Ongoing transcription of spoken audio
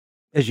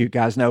As you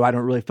guys know, I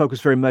don't really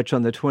focus very much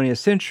on the 20th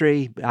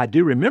century. I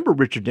do remember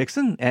Richard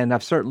Nixon, and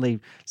I've certainly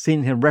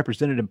seen him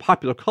represented in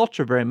popular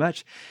culture very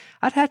much.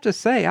 I'd have to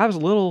say I was a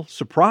little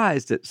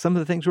surprised at some of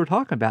the things we're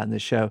talking about in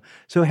this show.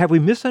 So have we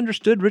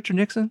misunderstood Richard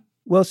Nixon?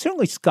 Well,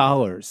 certainly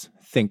scholars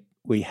think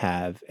we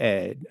have,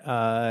 Ed.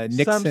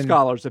 Nixon. Some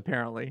scholars,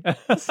 apparently.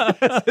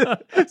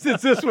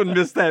 Since this one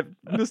missed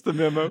the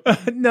memo.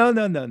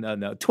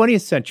 No.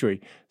 20th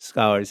century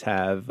scholars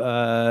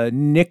have.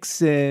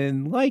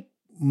 Nixon, like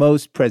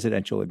most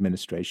presidential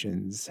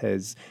administrations,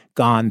 has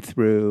gone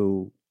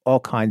through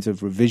all kinds of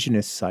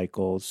revisionist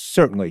cycles.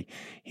 Certainly,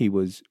 he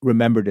was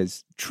remembered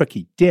as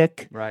Tricky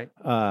Dick. Right.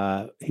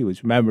 He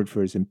was remembered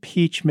for his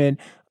impeachment.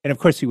 And of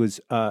course, he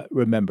was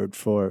remembered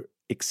for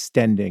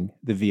extending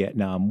the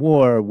Vietnam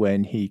War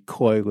when he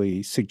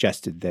coyly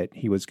suggested that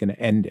he was going to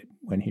end it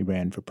when he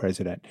ran for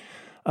president.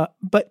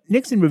 But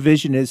Nixon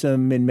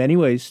revisionism in many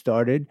ways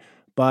started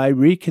by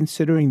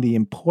reconsidering the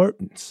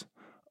importance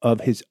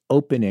of his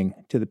opening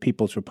to the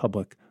People's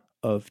Republic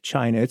of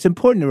China. It's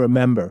important to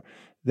remember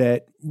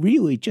that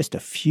really just a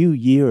few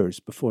years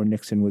before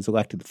Nixon was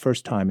elected the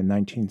first time in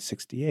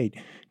 1968,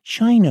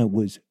 China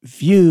was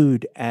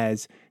viewed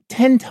as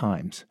 10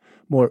 times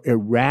more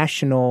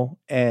irrational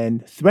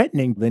and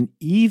threatening than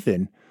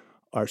even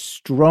our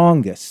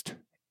strongest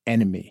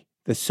enemy,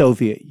 the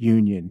Soviet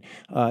Union.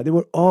 There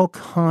were all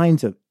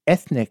kinds of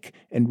ethnic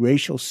and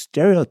racial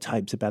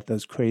stereotypes about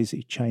those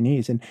crazy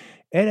Chinese. And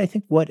I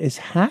think what has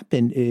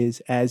happened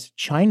is as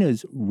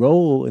China's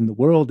role in the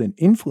world and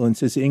influence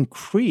has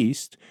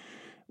increased,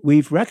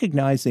 we've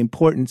recognized the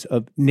importance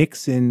of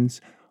Nixon's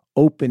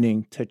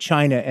opening to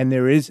China. And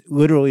there is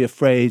literally a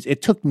phrase,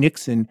 it took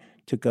Nixon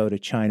to go to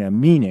China,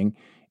 meaning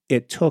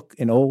it took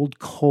an old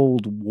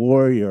cold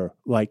warrior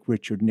like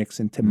Richard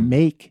Nixon to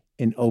make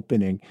an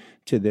opening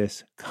to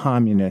this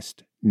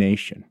communist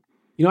nation.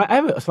 You know, I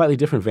have a slightly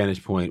different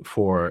vantage point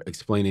for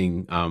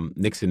explaining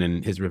Nixon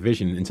and his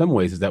revision in some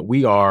ways is that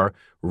we are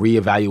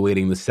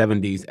reevaluating the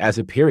 70s as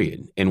a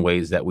period in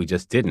ways that we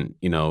just didn't,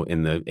 in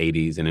the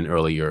 80s and in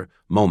earlier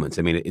moments.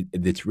 I mean,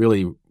 it's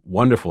really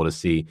wonderful to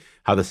see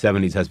how the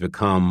 70s has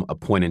become a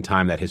point in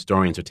time that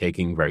historians are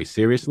taking very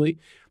seriously.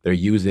 They're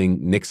using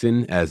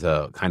Nixon as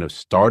a kind of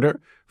starter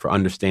for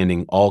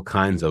understanding all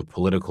kinds of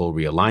political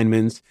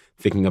realignments,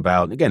 thinking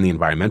about, again, the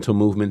environmental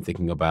movement,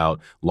 thinking about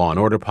law and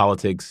order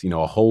politics,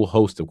 a whole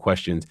host of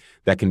questions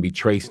that can be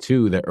traced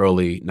to the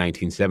early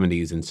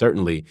 1970s and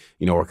certainly,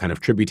 are kind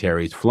of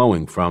tributaries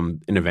flowing from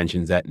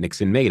interventions that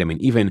Nixon made. I mean,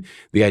 even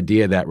the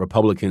idea that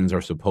Republicans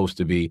are supposed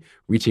to be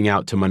reaching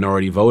out to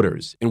minority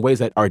voters in ways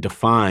that are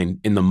defined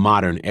in the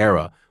modern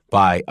era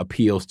by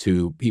appeals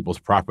to people's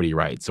property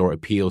rights or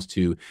appeals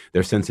to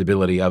their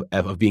sensibility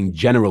of being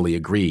generally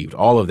aggrieved.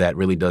 All of that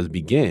really does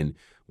begin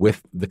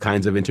with the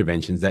kinds of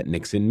interventions that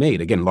Nixon made,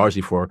 again,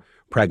 largely for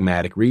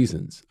pragmatic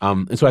reasons.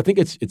 And so I think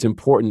it's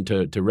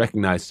important to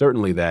recognize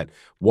certainly that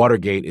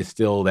Watergate is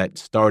still that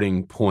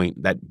starting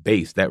point, that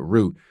base, that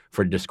root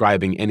for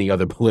describing any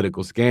other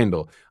political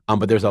scandal.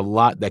 But there's a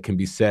lot that can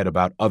be said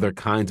about other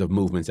kinds of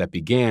movements that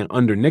began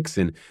under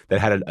Nixon that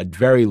had a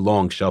very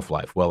long shelf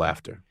life well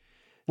after.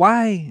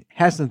 Why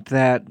hasn't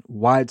that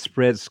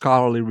widespread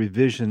scholarly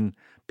revision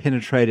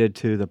penetrated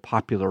to the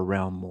popular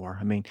realm more?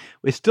 I mean,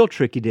 it's still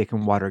Tricky Dick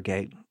and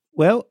Watergate.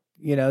 Well,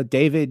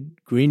 David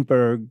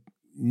Greenberg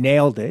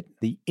nailed it.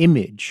 The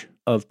image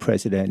of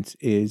presidents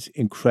is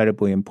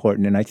incredibly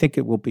important. And I think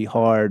it will be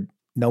hard,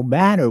 no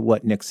matter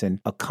what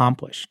Nixon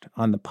accomplished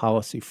on the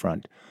policy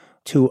front,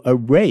 to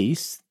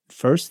erase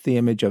first the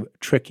image of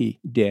Tricky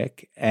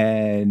Dick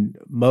and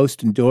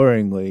most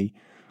enduringly,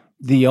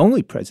 the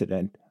only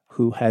president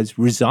who has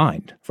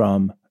resigned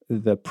from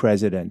the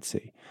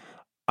presidency.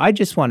 I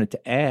just wanted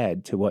to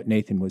add to what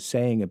Nathan was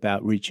saying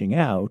about reaching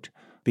out,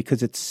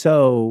 because it's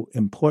so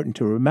important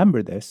to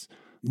remember this.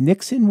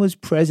 Nixon was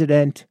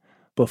president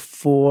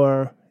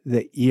before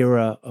the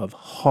era of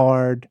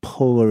hard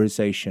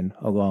polarization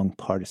along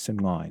partisan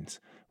lines.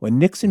 When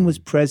Nixon was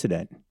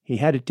president, he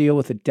had to deal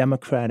with a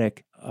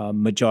Democratic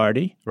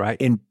majority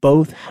in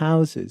both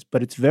houses.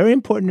 But it's very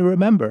important to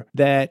remember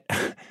that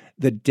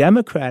the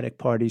Democratic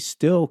Party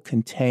still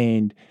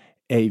contained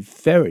a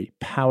very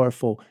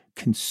powerful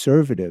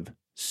conservative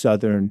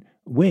Southern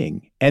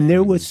wing. And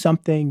there was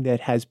something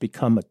that has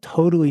become a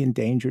totally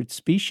endangered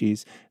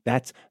species.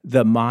 That's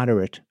the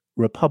moderate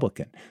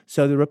Republican.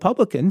 So the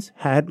Republicans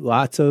had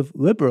lots of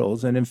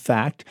liberals. And in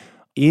fact,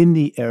 in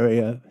the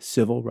area of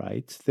civil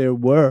rights, there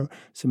were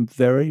some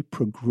very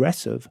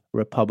progressive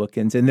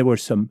Republicans, and there were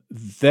some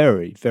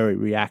very, very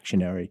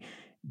reactionary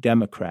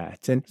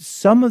Democrats. And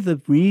some of the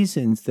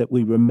reasons that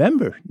we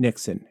remember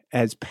Nixon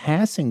as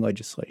passing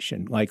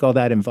legislation, like all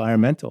that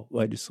environmental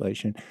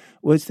legislation,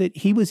 was that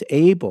he was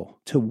able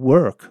to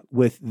work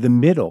with the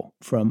middle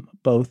from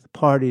both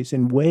parties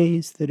in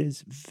ways that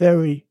is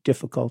very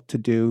difficult to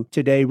do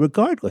today,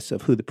 regardless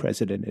of who the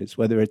president is,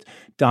 whether it's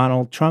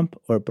Donald Trump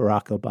or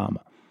Barack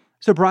Obama.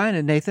 So Brian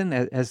and Nathan,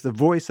 as the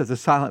voice of the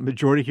silent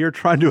majority here,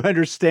 trying to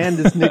understand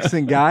this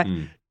Nixon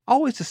guy,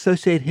 always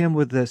associate him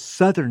with the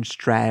Southern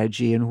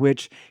strategy in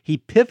which he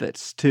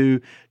pivots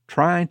to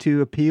trying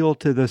to appeal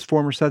to those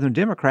former Southern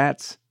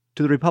Democrats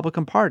to the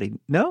Republican Party.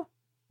 No?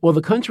 Well,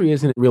 the country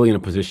isn't really in a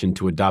position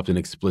to adopt an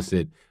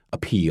explicit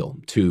appeal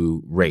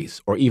to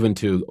race or even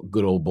to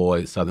good old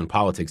boy Southern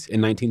politics. In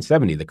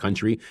 1970, the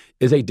country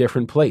is a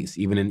different place,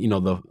 even in,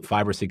 the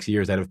 5 or 6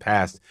 years that have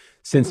passed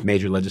since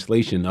major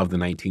legislation of the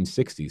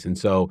 1960s. And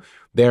so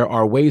there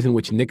are ways in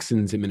which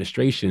Nixon's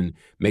administration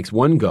makes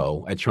one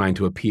go at trying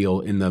to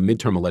appeal in the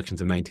midterm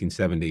elections of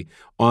 1970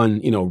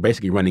 on,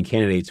 basically running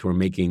candidates who are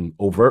making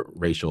overt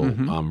racial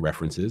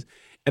references,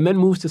 and then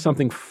moves to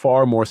something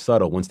far more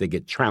subtle once they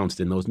get trounced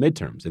in those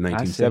midterms in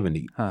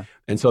 1970. Huh.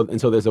 And so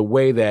there's a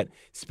way that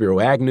Spiro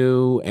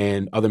Agnew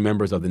and other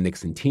members of the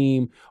Nixon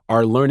team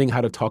are learning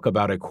how to talk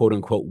about a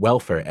quote-unquote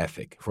welfare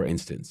ethic, for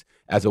instance,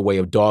 as a way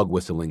of dog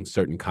whistling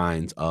certain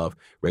kinds of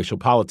racial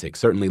politics.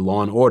 Certainly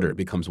law and order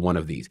becomes one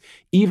of these.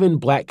 Even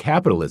black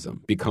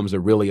capitalism becomes a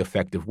really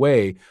effective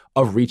way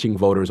of reaching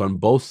voters on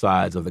both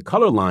sides of the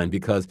color line,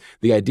 because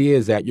the idea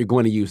is that you're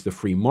going to use the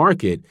free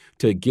market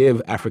to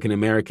give African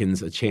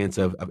Americans a chance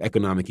of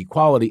economic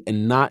equality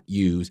and not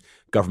use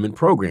government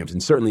programs.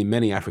 And certainly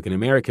many African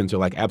Americans are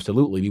like,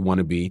 absolutely, we want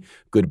to be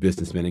good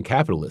businessmen and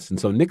capitalists. And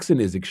so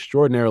Nixon is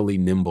extraordinarily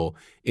nimble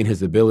in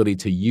his ability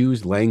to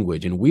use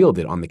language and wield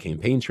it on the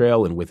campaign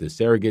trail and with his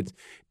surrogates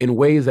in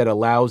ways that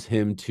allows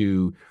him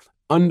to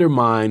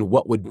undermine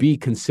what would be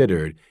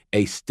considered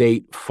a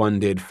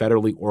state-funded,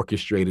 federally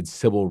orchestrated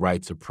civil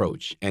rights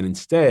approach, and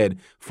instead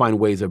find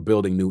ways of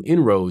building new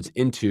inroads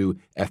into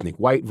ethnic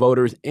white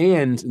voters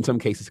and, in some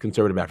cases,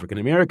 conservative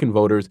African-American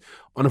voters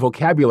on a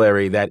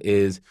vocabulary that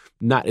is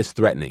not as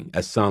threatening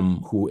as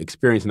some who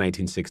experienced the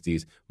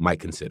 1960s might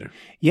consider.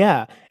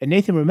 Yeah. And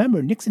Nathan,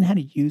 remember, Nixon had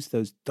to use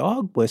those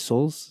dog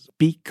whistles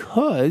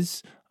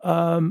because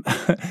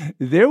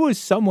there was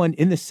someone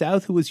in the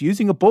South who was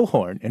using a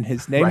bullhorn, and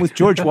his name was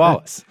George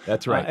Wallace.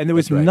 That's right. And there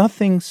was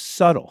nothing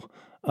subtle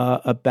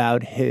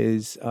about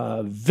his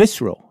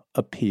visceral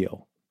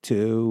appeal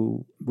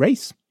to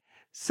race.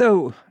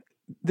 So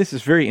this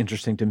is very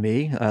interesting to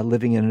me,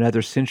 living in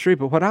another century.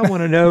 But what I want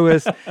to know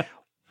is,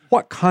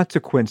 what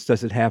consequence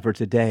does it have for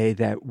today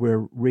that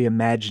we're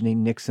reimagining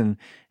Nixon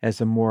as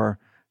a more,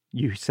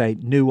 you say,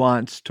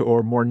 nuanced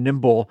or more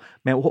nimble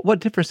man?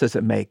 What difference does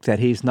it make that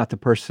he's not the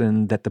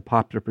person that the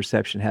popular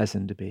perception has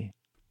him to be?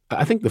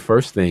 I think the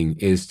first thing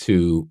is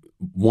to,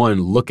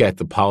 one, look at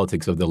the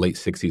politics of the late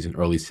 60s and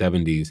early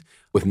 70s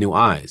with new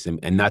eyes,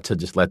 and not to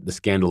just let the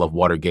scandal of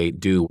Watergate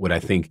do what I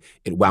think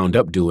it wound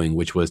up doing,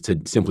 which was to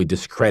simply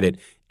discredit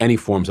any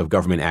forms of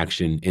government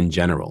action in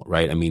general,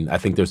 right? I mean, I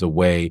think there's a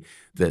way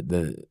that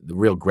the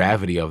real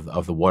gravity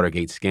of the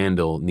Watergate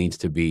scandal needs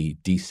to be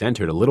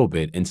decentered a little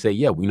bit and say,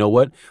 yeah, you know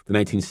what? The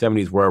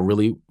 1970s were a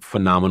really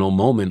phenomenal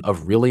moment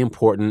of really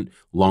important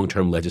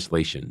long-term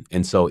legislation.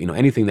 And so,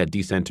 anything that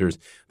decenters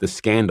the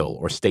scandal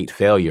or state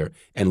failure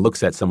and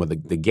looks at some of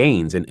the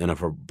gains in a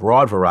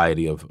broad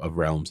variety of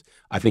realms,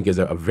 I think is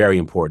a very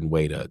important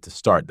way to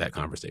start that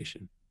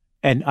conversation.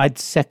 And I'd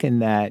second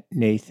that,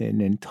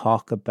 Nathan, and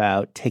talk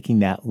about taking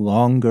that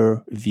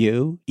longer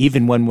view,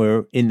 even when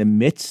we're in the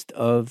midst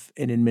of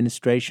an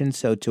administration.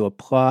 So to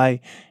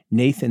apply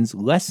Nathan's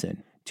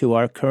lesson to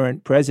our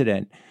current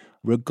president,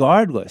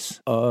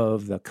 regardless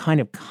of the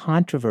kind of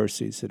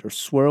controversies that are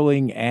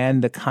swirling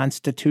and the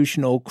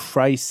constitutional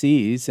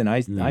crises, and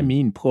I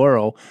mean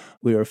plural,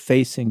 we are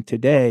facing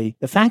today,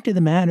 the fact of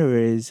the matter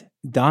is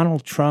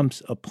Donald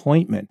Trump's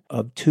appointment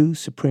of 2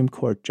 Supreme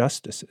Court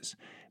justices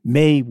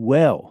may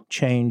well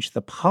change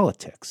the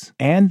politics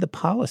and the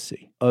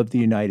policy of the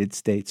United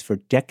States for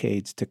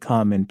decades to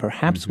come. And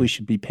perhaps we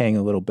should be paying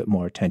a little bit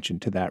more attention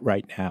to that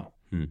right now.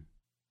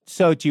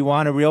 So do you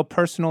want a real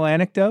personal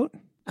anecdote?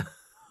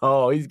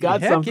 Oh, he's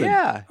got something.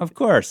 Yeah. Of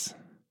course.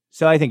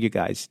 So I think you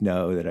guys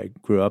know that I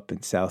grew up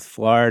in South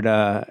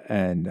Florida,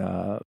 and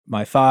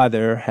my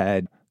father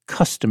had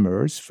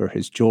customers for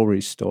his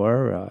jewelry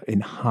store in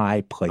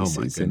high places.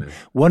 Oh, my goodness.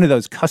 And one of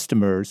those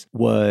customers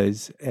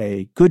was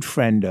a good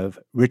friend of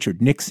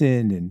Richard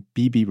Nixon and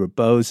B.B.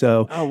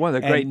 Rebozo. Oh, one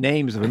of the great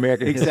names of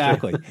American history.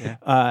 Exactly.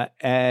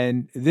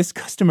 And this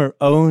customer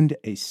owned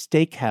a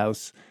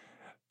steakhouse,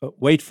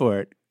 wait for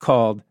it,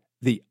 called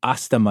the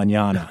Hasta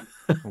Mañana.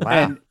 Wow.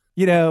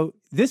 And,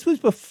 this was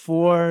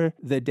before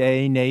the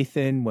day,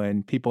 Nathan,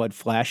 when people had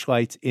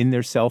flashlights in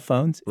their cell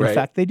phones. In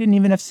fact, they didn't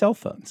even have cell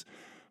phones.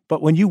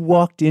 But when you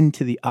walked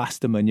into the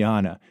Hasta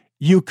Mañana,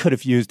 you could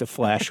have used a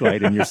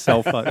flashlight in your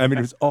cell phone. I mean,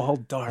 it was all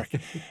dark.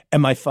 And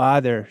my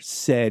father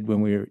said when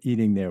we were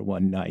eating there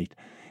one night,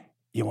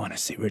 "You want to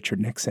see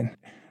Richard Nixon?"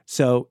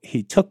 So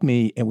he took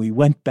me and we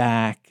went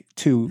back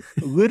to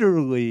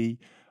literally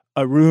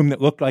a room that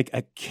looked like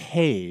a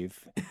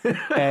cave.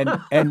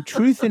 And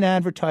truth in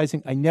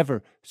advertising, I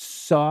never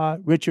saw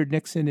Richard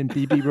Nixon and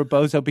B.B.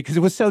 Rebozo because it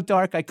was so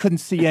dark I couldn't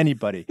see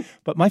anybody.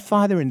 But my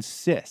father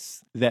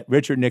insists that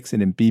Richard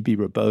Nixon and B.B.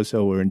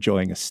 Rebozo were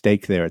enjoying a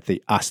steak there at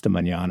the Hasta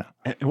Mañana.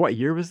 And what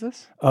year was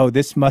this? Oh,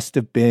 this must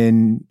have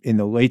been in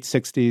the late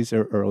 60s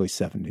or early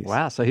 70s.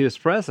 Wow, so he was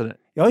president.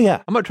 Oh,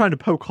 yeah. I'm not trying to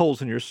poke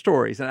holes in your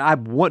stories, and I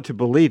want to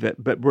believe it,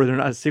 but were there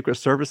not Secret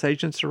Service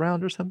agents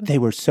around or something? They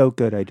were so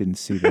good I didn't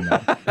see them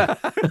all.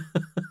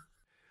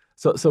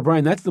 So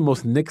Brian, that's the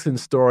most Nixon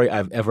story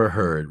I've ever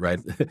heard, right?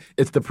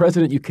 It's the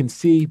president you can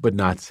see but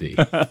not see.